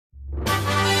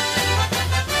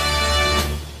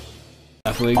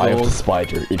Definitely I have the gold.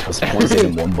 spider. It was poison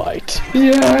in one bite.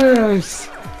 Yes!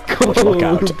 But look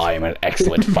out, I am an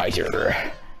excellent fighter.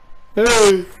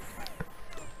 Hey!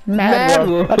 Mad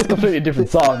World. That's a completely different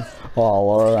song.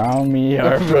 All around me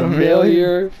are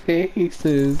familiar.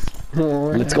 faces.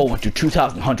 Let's go into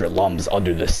 2,100 lumps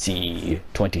under the sea.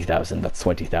 20,000, that's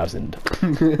 20,000.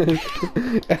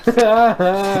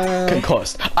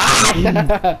 Concussed.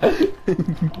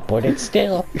 But it's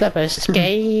still the best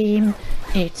game.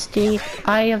 It's the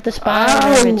eye of the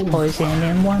spider. It's poison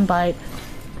in one bite.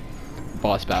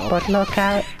 Boss battle. But look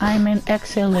out, I'm an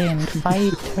excellent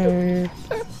fighter.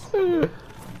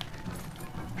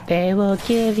 They will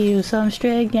give you some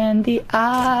string and the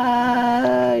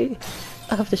eye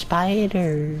of the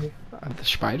spider. The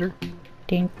spider?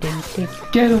 Ding, ding, ding.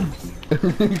 Get him! You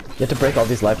have to break all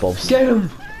these light bulbs. Get him!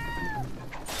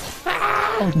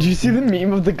 Do you see the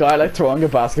meme of the guy like throwing a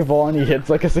basketball and he hits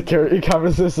like a security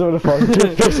camera system with a front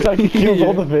to a fish like he kills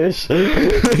all the fish?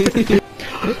 It's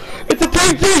a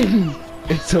big thing!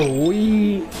 It's a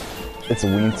wee. It's a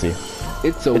weensy.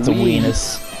 It's a It's a wee.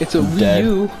 weenus. It's a I'm Wii dead.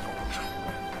 U.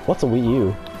 What's a Wii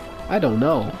U? I don't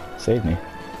know. Save me.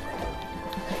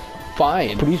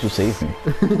 Fine. Please just save me.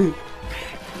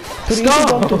 Please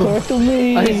Stop! don't hurt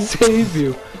me. I save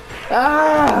you.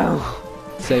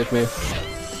 Ow! Save me.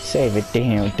 Save it,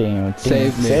 damn.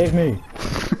 Save me. Save me.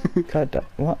 God damn,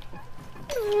 what?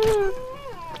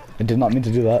 I did not mean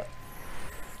to do that.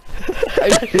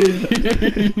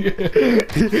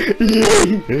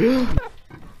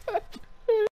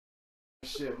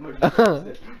 Shit, make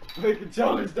a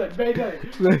challenge that mayday.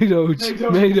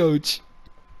 Made-ouch.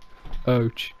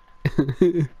 Ouch.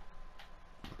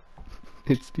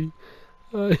 It's the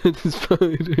eye of the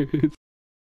spider.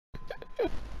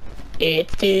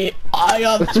 It's the eye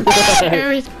of the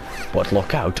spider. But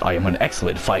look out, I am an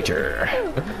excellent fighter.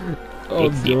 Oh,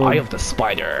 It's the no. eye of the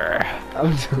spider.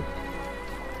 I'm so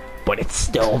But it's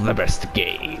still the best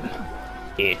game.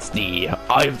 It's the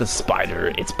eye of the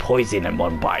spider. It's poison in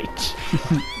one bite.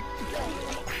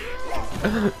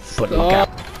 But look out.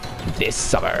 This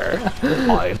summer,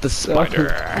 Eye of the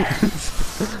Spider.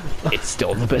 It's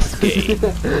still the best game.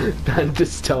 And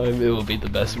this time it will be the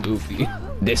best movie.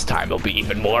 This time it'll be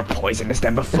even more poisonous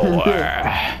than before.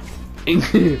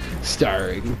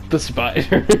 Starring the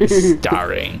spider.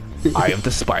 Starring Eye of the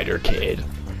Spider Kid.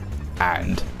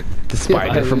 And the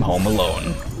spider from Home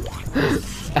Alone.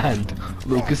 And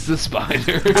Lucas the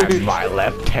spider. And my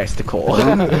left testicle.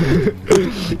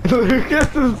 Lucas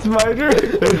the spider?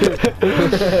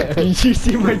 Did you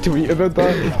see my tweet about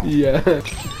that? Yeah.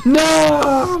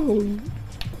 No!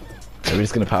 Are we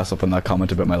just gonna pass up on that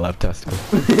comment about my left testicle?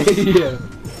 Yeah.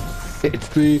 It's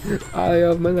the eye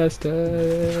of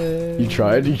molester. You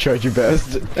tried your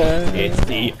best. It's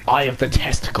the eye of the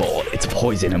testicle. It's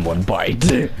poison in one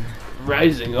bite.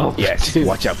 Rising up. Yes,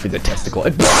 watch out for the testicle.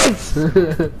 It bites!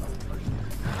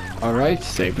 Alright.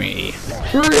 Save me.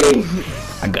 Free!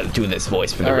 I'm gonna do this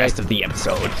voice for the Alright. rest of the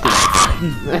episode.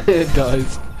 It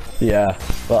does. Yeah,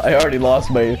 well, I already lost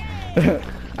my...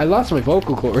 I lost my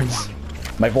vocal cords.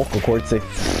 my vocal cords say...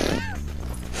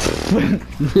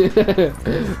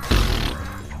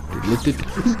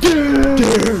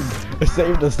 I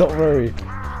saved us, don't worry.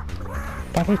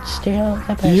 But it's still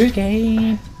the best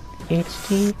game. It's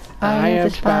the eye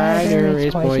of the spider.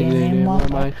 It's poison in one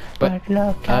bite. But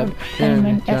look out, I'm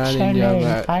an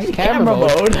excellent fighter. Camera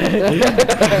mode! I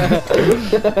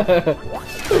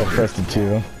pressed it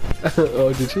too.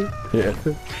 Oh, did you? Yeah.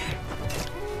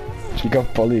 She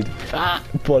got bullied.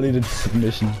 Bullied into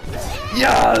submission.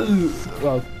 Yeah!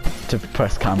 Well, To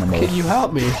press camera mode. can you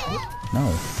help me?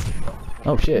 No.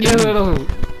 Oh shit. YOLO!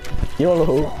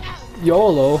 YOLO.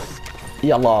 YOLO!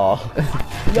 YOLO.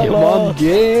 Come on,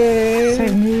 get!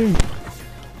 Save me.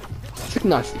 It's like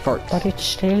nasty farts. But it's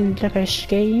still the best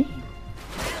game.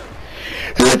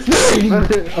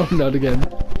 Oh, not again.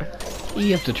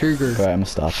 You have to trigger. Alright, I'm gonna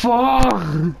stop.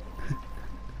 Fuck!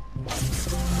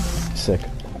 Sick.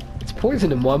 It's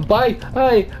poison in one bite.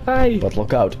 Aye. But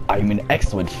look out, I'm an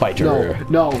excellent fighter.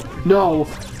 No.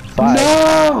 Bye.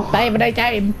 No! Bye for night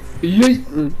time.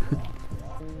 Yeet.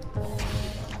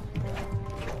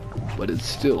 But it's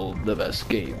still the best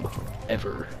game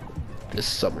ever this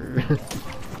summer.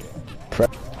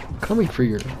 Coming for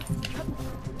your...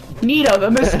 Nito the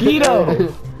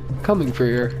mosquito! Coming for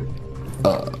your...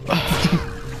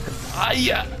 Aya!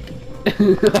 Aya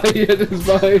the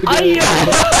spider!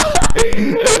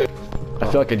 I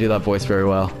feel like I do that voice very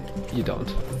well. You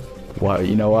don't. Wow,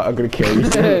 you know what? I'm gonna kill you.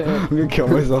 I'm gonna kill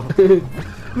myself.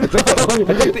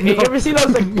 You ever see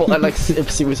those like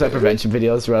suicide prevention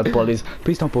videos where bullies,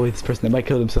 please don't bully this person, they might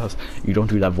kill themselves. You don't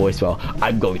do that voice well.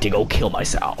 I'm going to go kill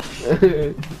myself.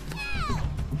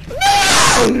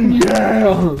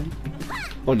 Yeah.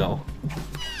 Oh no.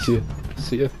 See ya.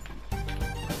 See ya.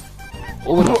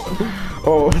 Oh no.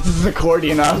 Oh, this is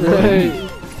accordion now.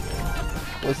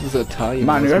 This is Italian.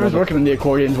 Man, whoever's working on the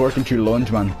accordion's working through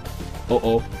lunch, man.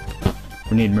 Uh-oh.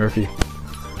 We need Murphy.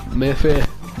 Murphy.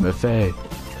 Murphy.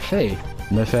 Hey.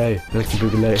 Murphy. Let's do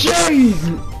the Jane!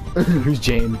 Who's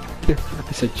Jane?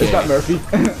 I said Jay. Is that Murphy?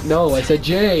 No, I said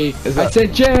Jay. Is I that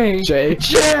said Jay. Jay?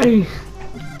 Jay!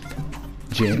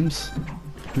 James?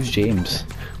 Who's James?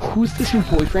 Who's this, your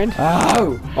boyfriend?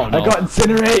 Ow! Oh, no. I got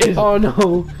incinerated! Oh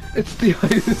no. It's the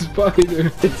eye of the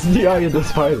spider. It's the eye of the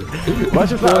spider.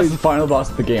 Imagine if that was the final boss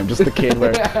of the game. Just the kid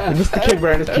wearing, his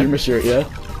Puma shirt, yeah?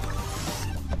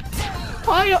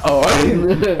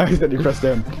 I said you pressed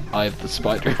down. Eye of the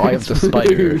spider. Eye of the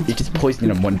spider. It is poisoning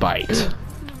in one bite.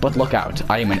 But look out,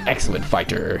 I am an excellent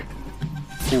fighter.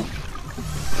 Can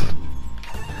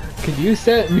you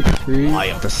set me free? Eye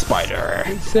of the spider.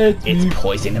 Set me. It's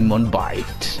poison in one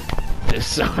bite. This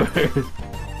summer.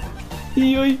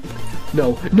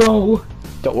 No, no,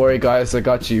 Don't worry, guys, I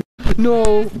got you.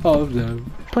 no. Oh no.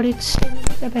 But it's still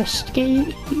the best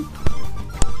game. You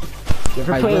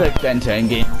ever play like Ben 10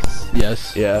 games?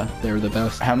 Yes. Yeah. They were the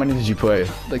best. How many did you play?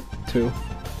 Like 2.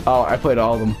 Oh, I played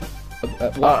all of them.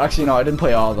 Actually, no, I didn't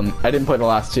play all of them. I didn't play the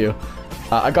last 2.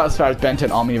 I got as far as Ben 10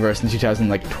 Omniverse in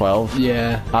 2012.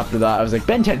 Yeah. After that, I was like,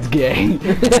 Ben 10's gay.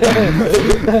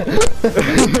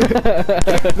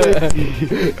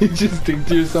 You just think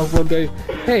to yourself one day,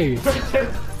 hey.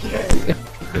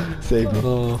 Save me.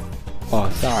 Oh,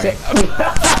 sorry.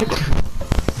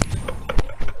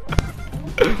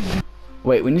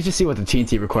 Wait, we need to see what the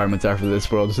TNT requirements are for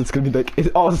this world. So it's gonna be like, it's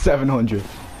all 700.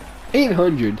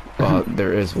 800. Oh,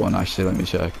 there is one actually. Let me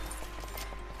check.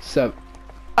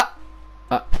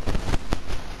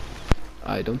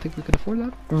 I don't think we can afford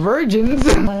that. Virgins.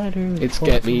 It's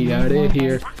get me out of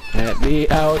here. Get me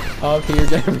out of here.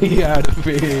 Get me out of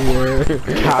here.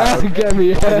 Get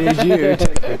me out of here.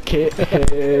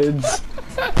 Kids.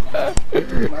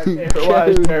 It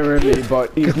was Jeremy,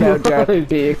 but he's now dead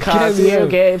because you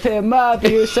gave him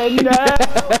abuse and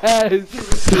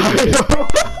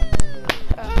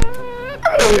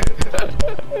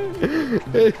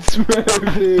It's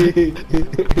Murphy.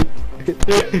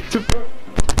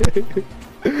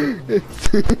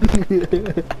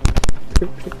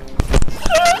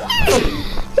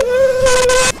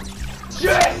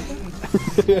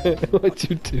 What'd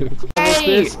you do?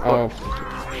 Hey! Oh,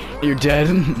 You're dead.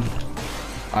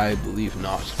 I believe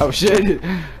not. Oh shit!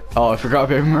 Oh, I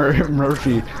forgot about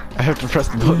Murphy. I have to press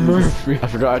the buttons. Murphy. I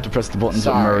forgot I had to press the buttons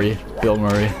with Sorry. Murray. Bill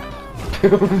Murray.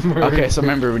 Okay, so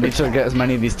remember, we need to get as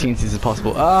many of these teensies as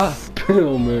possible. Ah!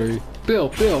 Bill Murray. Bill.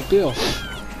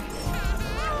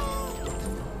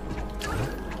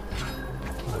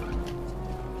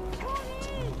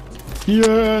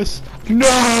 Yes!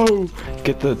 No!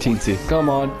 Get the teensy. Come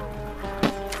on.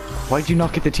 Why'd you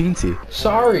not get the teensy?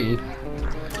 Sorry.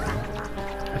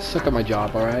 I suck at my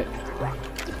job, alright?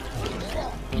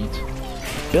 Eat.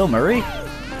 Bill Murray?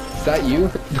 Is that you?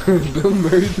 Bill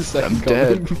Murray the second I'm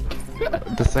dead.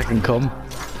 The second come.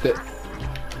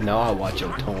 No, I watch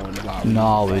your tone.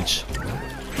 Knowledge.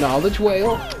 Knowledge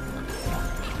whale.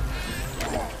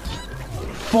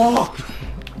 Fuck!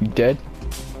 You dead?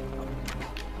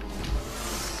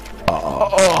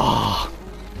 Oh.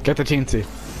 Get the teensy.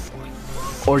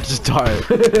 Or just die.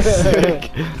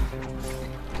 Sick.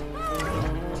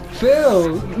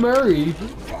 Bill Murray.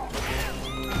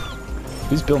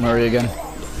 Who's Bill Murray again?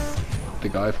 The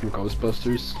guy from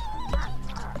Ghostbusters.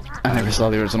 I never saw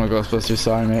the original Ghostbusters,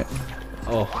 sorry mate.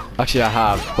 Oh. Actually I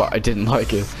have, but I didn't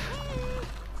like it.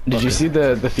 Did you see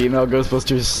the female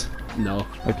Ghostbusters? No.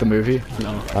 Like the movie?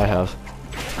 No. I have.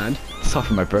 And? I saw it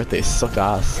for my birthday, it sucked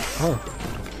ass. Oh.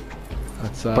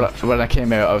 That's But when I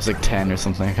came out I was like 10 or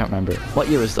something, I can't remember. What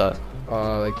year was that?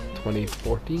 like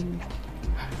 2014?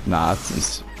 Nah, that's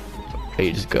since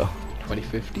ages ago.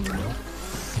 2015? No.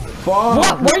 Fuck!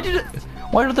 What?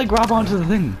 Why did they grab onto the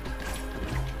thing?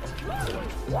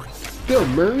 Bill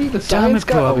Murray, the Damn science it,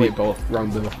 guy? Oh Bobby. wait,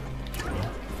 wrong Bill.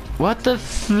 What the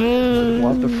frick?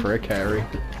 What the frick, Harry?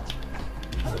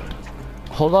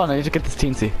 Hold on, I need to get this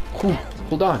teensy.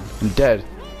 Hold on. I'm dead.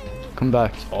 Come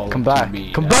back. All Come up to back.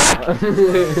 me Come now.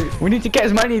 back! We need to get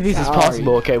as many of these as Sorry.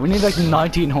 possible, okay? We need like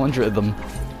 1900 of them.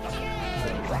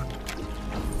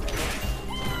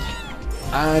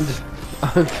 And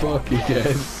I'm fucking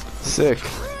dead. Sick.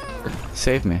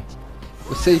 Save me.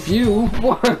 Save you?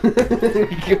 What? I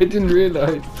didn't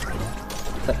realize.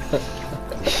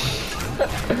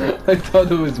 I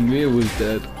thought it was me who was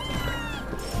dead.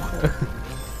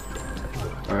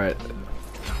 Alright.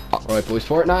 Alright, boys,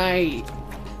 Fortnite!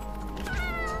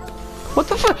 What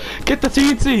the fuck? Get the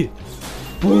TNT!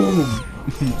 Boom!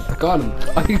 I got him.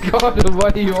 I got him.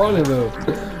 What do you want to know?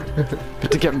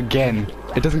 But to get him again.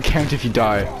 It doesn't count if you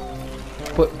die.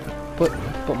 But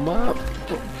mom.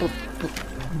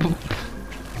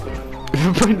 We've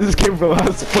been playing this game for the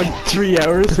last 3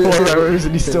 hours, 4 hours,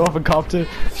 and you still haven't copped it.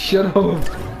 Shut up.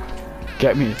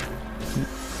 Get me.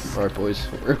 Alright, boys.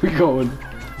 Where are we going?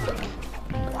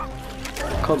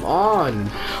 Come on.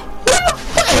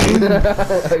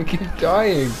 I keep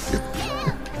dying.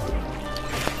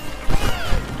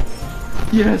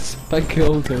 Yes, I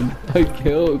killed him. I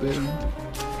killed him.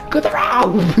 Cut the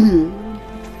rope!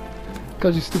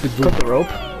 God, you stupid. Cut the rope.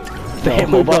 The No, hit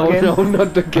mobile game? no,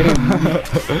 not the game.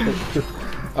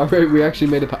 Alright, we actually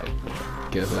made a pipe.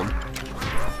 Give him.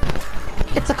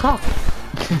 It's a cop.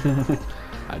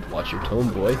 I'd watch your tone,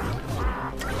 boy.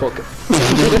 Fuck it.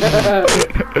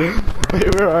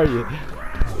 Wait, where are you?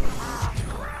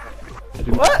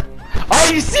 What?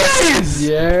 Are you serious?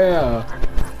 Yeah.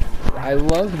 I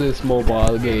love this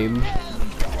mobile game.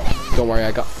 Don't worry,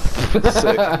 I got.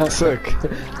 Sick.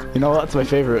 You know what? That's my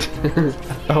favorite.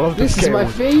 I love this This is game. my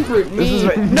favorite. This is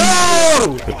my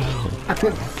no.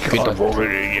 Get the over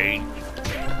it.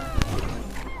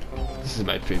 This is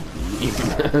my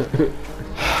favorite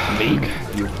league.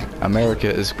 America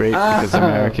is great because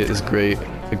America is great.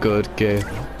 A good game.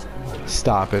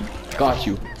 Stop it. Got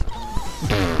you.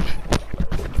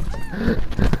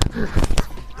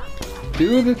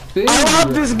 Do the thing. I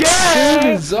love this Do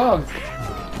game. the zog.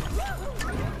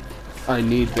 I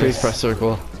need this. Please press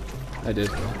circle. I did.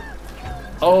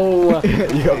 Oh,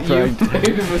 You got you pranked.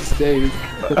 made a mistake.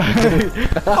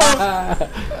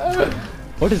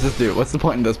 What does this do? What's the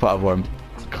point in this platform?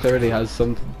 Clearly has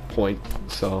some point,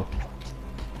 so.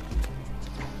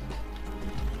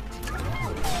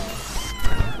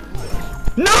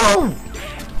 No!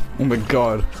 Oh my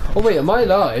god. Oh wait, am I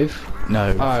alive?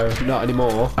 No. Oh, not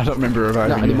anymore. I don't remember reviving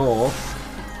Not you. anymore.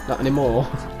 Not anymore.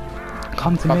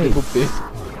 Come to Probably me. would be.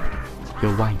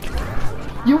 You wank.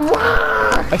 You what?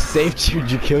 I saved you.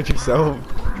 You killed yourself.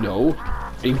 No,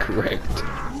 incorrect.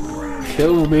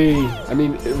 Kill me. I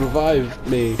mean, revive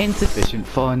me. Insufficient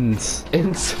funds.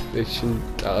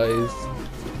 Insufficient dies.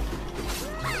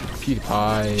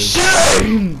 PewDiePie.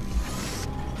 Shame!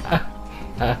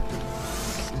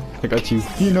 I got you.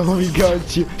 You know we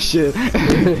got you. Shit.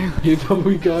 You know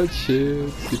we got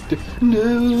shit.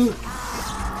 No.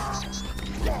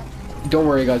 Don't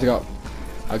worry, guys.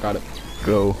 I got it.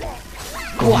 Go.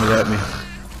 Go on without me.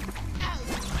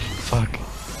 Fuck.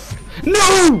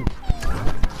 No!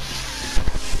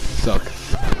 Suck.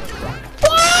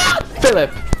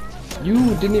 Philip!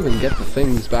 You didn't even get the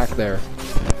things back there.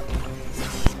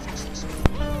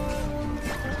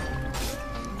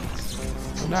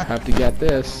 And I have to get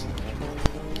this.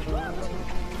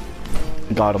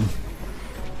 Got him.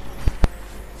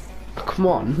 Come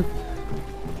on.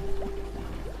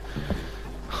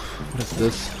 What is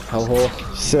this? Hellhole?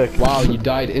 Sick. Wow, you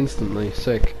died instantly.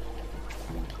 Sick.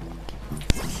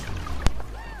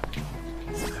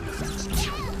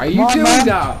 Are you Come on, doing man.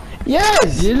 that?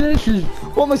 Yes! Yes.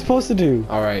 What am I supposed to do?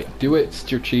 Alright, do it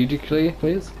strategically,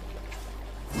 please.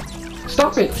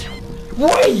 Stop it!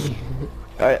 Why?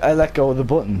 I let go of the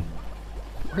button.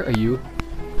 Where are you?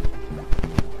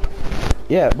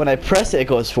 Yeah, when I press it, it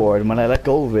goes forward, and when I let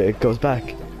go of it, it goes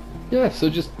back. Yeah, so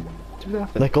just do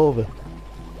that. Let go of it.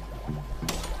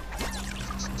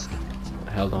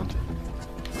 I held on to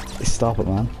it. Stop it,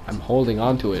 man. I'm holding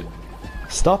on to it.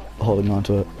 Stop holding on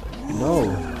to it. No.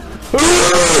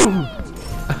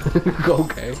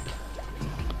 Okay.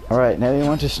 Alright, now you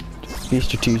want to be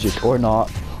strategic, or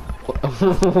not.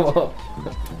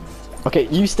 Okay,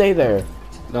 you stay there.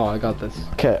 No, I got this.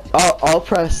 Okay, I'll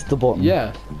press the button.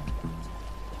 Yeah.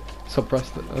 So press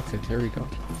the. Okay, here we go.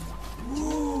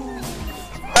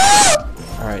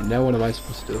 Alright, now what am I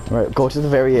supposed to do? Right, go to the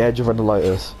very edge of where the light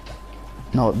is.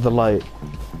 No, the light.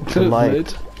 The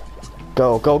light.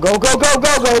 Go, go, go, go, go,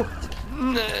 go, go!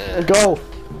 Go!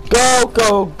 Go,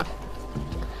 go!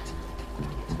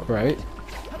 Right.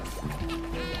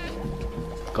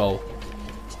 Go.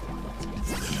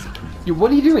 You,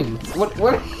 what are you doing? What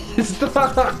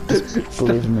Stop!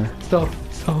 Believe in me. Stop!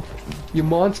 Stop! You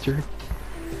monster!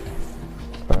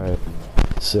 Alright.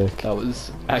 Sick. That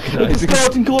was It's agonizing.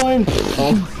 skeleton coin!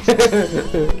 Oh.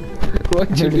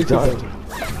 Why'd you Nearly do that? died.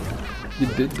 You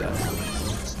did that.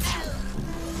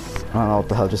 I don't know what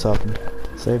the hell just happened.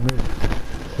 Save me.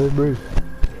 Save me.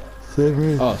 Save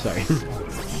me. Oh, sorry.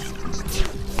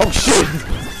 Oh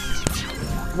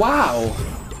shit! Wow!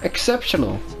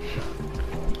 Exceptional.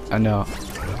 I know.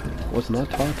 Was not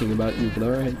talking about you, but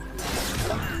alright.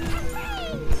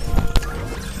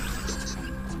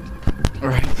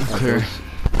 Alright, clear.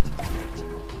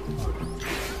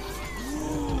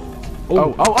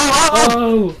 Oh. Oh!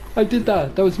 Oh! I did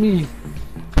that! That was me!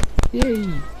 Yay!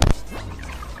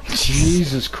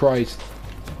 Jesus Christ.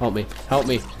 Help me. Help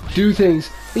me. Do things!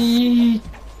 Eee.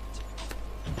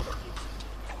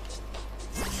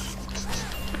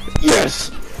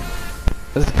 Yes!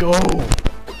 Let's go!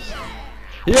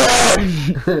 Yeah!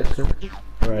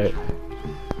 Right.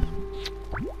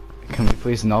 Can we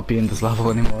please not be in this level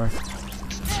anymore?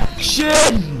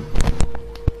 Shit!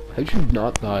 How'd you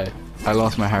not die? I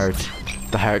lost my heart.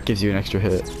 The heart gives you an extra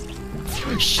hit.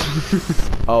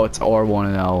 Oh, it's R1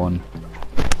 and L1.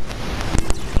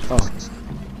 Oh.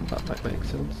 That might make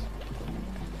sense.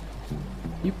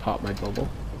 You pop my bubble.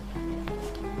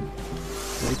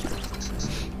 Thank you.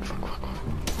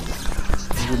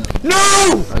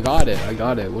 No! I got it. I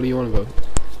got it. What do you want to go?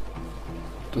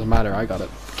 Doesn't matter. I got it.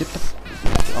 Get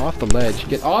the off the ledge.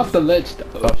 Get off the ledge.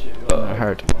 Oh, shit. My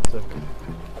heart.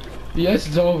 Yes,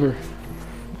 it's over.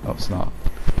 Oh, it's not.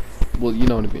 Well, you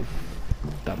know what I mean.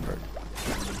 That part.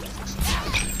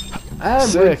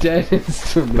 And we're Sick. dead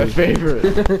instantly. My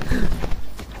favorite.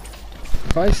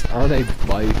 Christ on a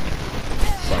bike.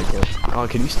 Cycle. Oh,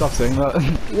 can you stop saying that?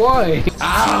 Why?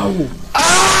 Ow!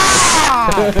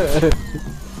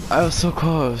 I was so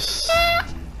close.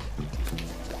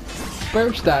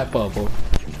 Burst that bubble.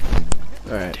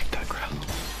 Alright. Take that grab.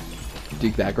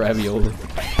 Dig that ravioli.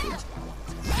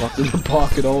 Locked in the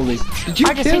pocket only. Did you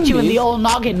I just kill hit you in me? the old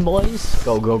noggin, boys.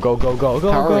 Go, go, go, go, go,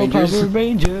 go, Power go, Rangers. Power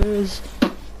Rangers.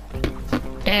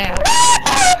 Yeah.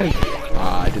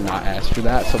 I did not ask for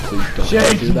that, so please don't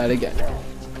Shake. do that again.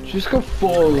 Just go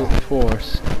full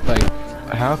force. Like,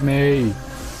 Help me.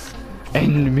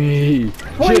 End me.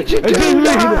 Why did you I do didn't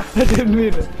that? mean it. I didn't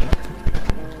mean it.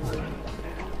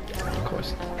 of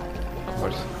course. Of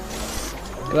course.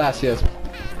 Gracias.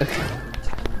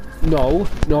 No,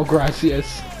 no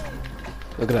gracias.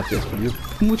 No gracias for you.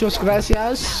 Muchas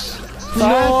gracias.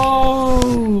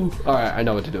 No! Alright, I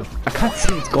know what to do. I can't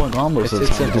see what's going on most It's of the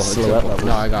time. simple, Just it's silhouette simple. levels.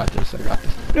 No, I got this, I got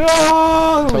this.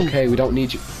 No! It's okay, we don't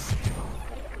need you.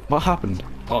 What happened?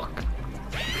 Fuck.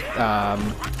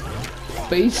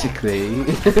 Basically...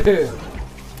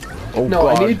 Oh no,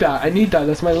 God. I need that,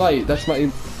 that's my light, that's my...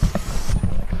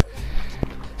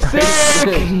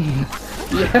 Sick!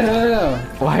 Yeah!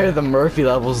 Why are the Murphy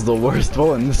levels the worst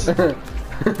ones?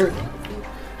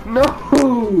 No!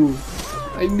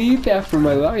 I need that for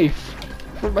my life.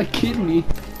 For my kidney.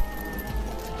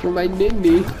 For my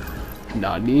ninny.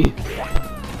 Nani.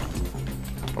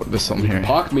 Oh, there's something here.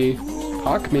 Pock me.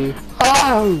 Pock me.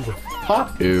 Oh!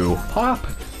 Pop. Ew. Pop.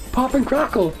 Pop and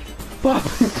crackle. Pop.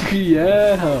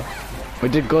 Yeah. We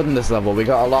did good in this level. We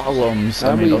got a lot of lums.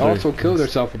 And I mean, we other- also killed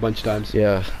ourselves a bunch of times.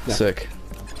 Yeah, Yeah. sick.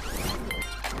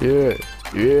 Yeah,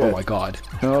 yeah. Oh my god.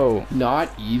 No.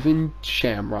 Not even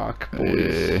Shamrock,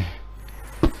 boys.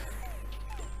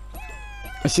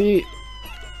 I see.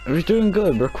 We're doing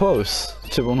good. We're close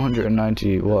to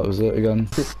 190. What was it again?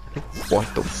 What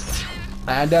the?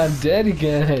 And I'm dead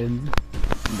again.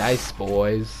 Nice,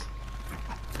 boys.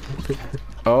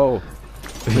 Oh.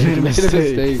 We Made a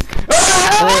mistake.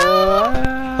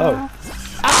 Oh.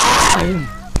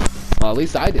 Well, at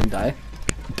least I didn't die.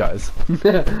 Dies.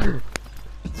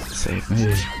 Save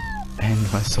me. End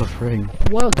my suffering.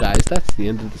 Well, guys, that's the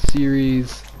end of the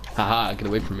series. Haha, get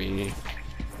away from me.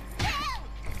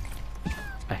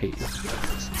 I hate you.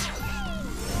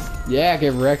 Yeah,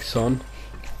 get wrecked, son.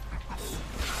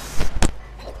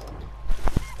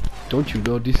 Don't you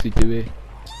know this is the way?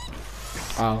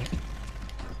 Ow.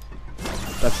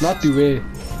 That's not the way.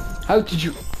 How did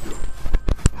you...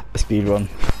 Speed run.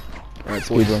 Alright,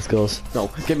 Speed run skills. No,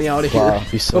 get me out of here. Wow,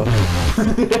 you suck.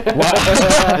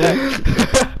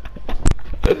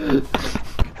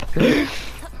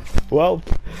 Well,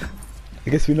 I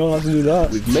guess we know how to do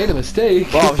that. We've made a mistake.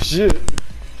 Oh shit.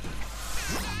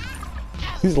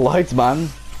 These lights, man.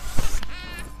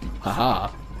 Haha.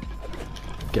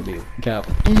 Get me. Cap.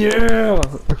 Yeah.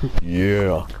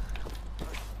 Yeah.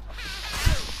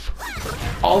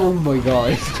 Oh my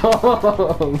god, stop!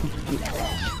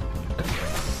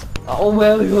 Oh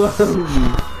my god!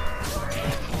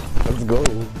 Let's go.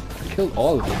 I killed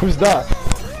all of them. Who's that?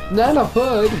 Nana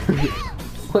Hood!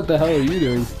 What the hell are you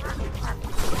doing?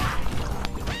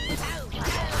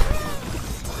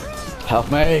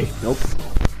 Help me. Nope.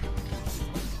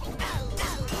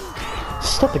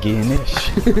 Stop again, ish.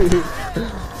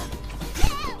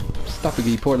 Stop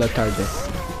again, pour that tarde.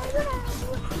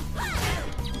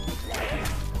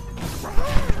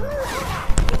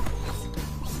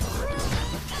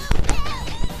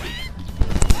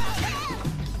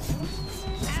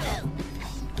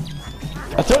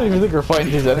 I don't even think we're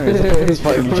fighting these enemies. I think we're just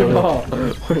fighting each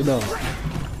other. We're not.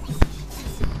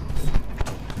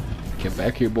 Get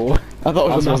back here, boy. I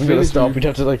thought it was I'm not gonna finished, stop. dude. We'd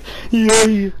have to like,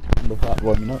 yay! The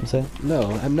platform, you know what I'm saying? No,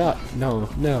 I'm not. No,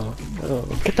 no, no.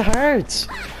 Get the hearts!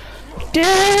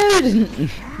 Dude!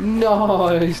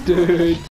 Nice, dude.